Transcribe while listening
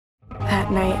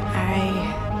At night,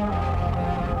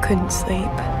 I couldn't sleep.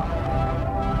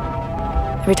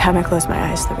 Every time I closed my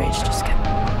eyes, the rage just kept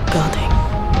building.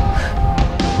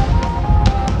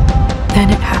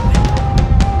 Then it happened.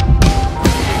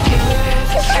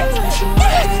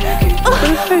 What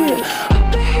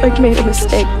if I, made a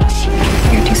mistake?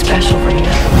 You're too special for me.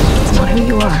 It's not who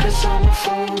you are.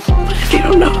 What if you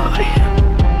don't know who I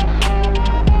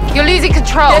am? You're losing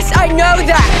control. Yes, I know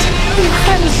that.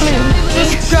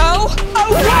 Just go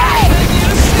away!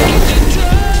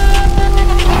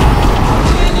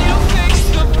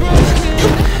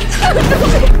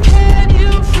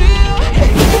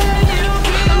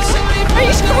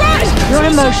 Your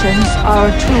emotions are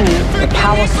a tool, a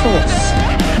power source.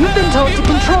 You've been told to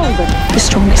control them. The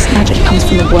strongest magic comes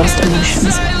from the worst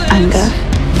emotions, anger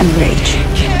and rage.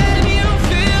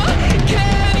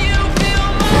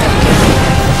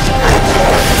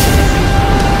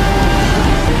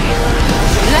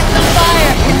 Let the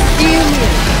fire consume you.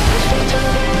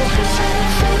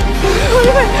 What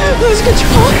if I lose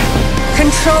control?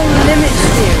 Control limits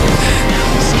you.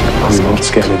 I'm not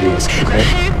scared of you, okay?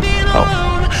 Oh.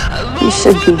 You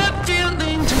should be.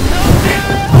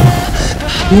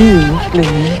 You,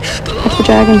 Lily, Like the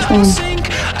dragon flame.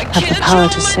 have the power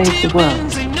to save the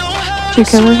world. Did you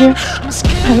come over here?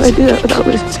 How do I do that without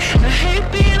losing?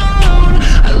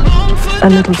 A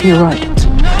little to your right.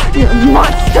 You're a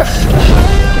monster!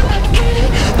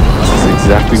 This is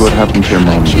exactly what happened to your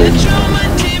mom, Lily.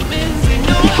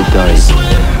 When people died.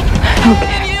 I don't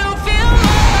care.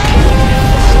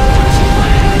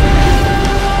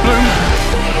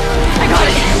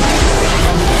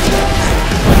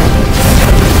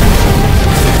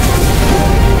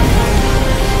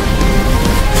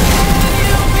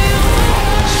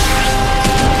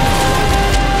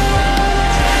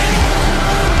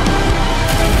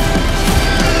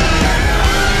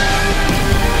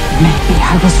 Maybe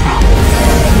I was wrong.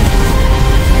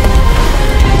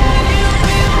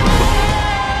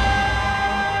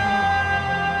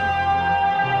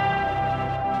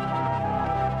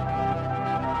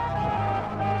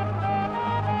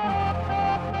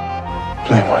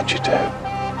 Blaine, what'd you do?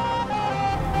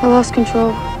 I lost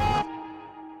control.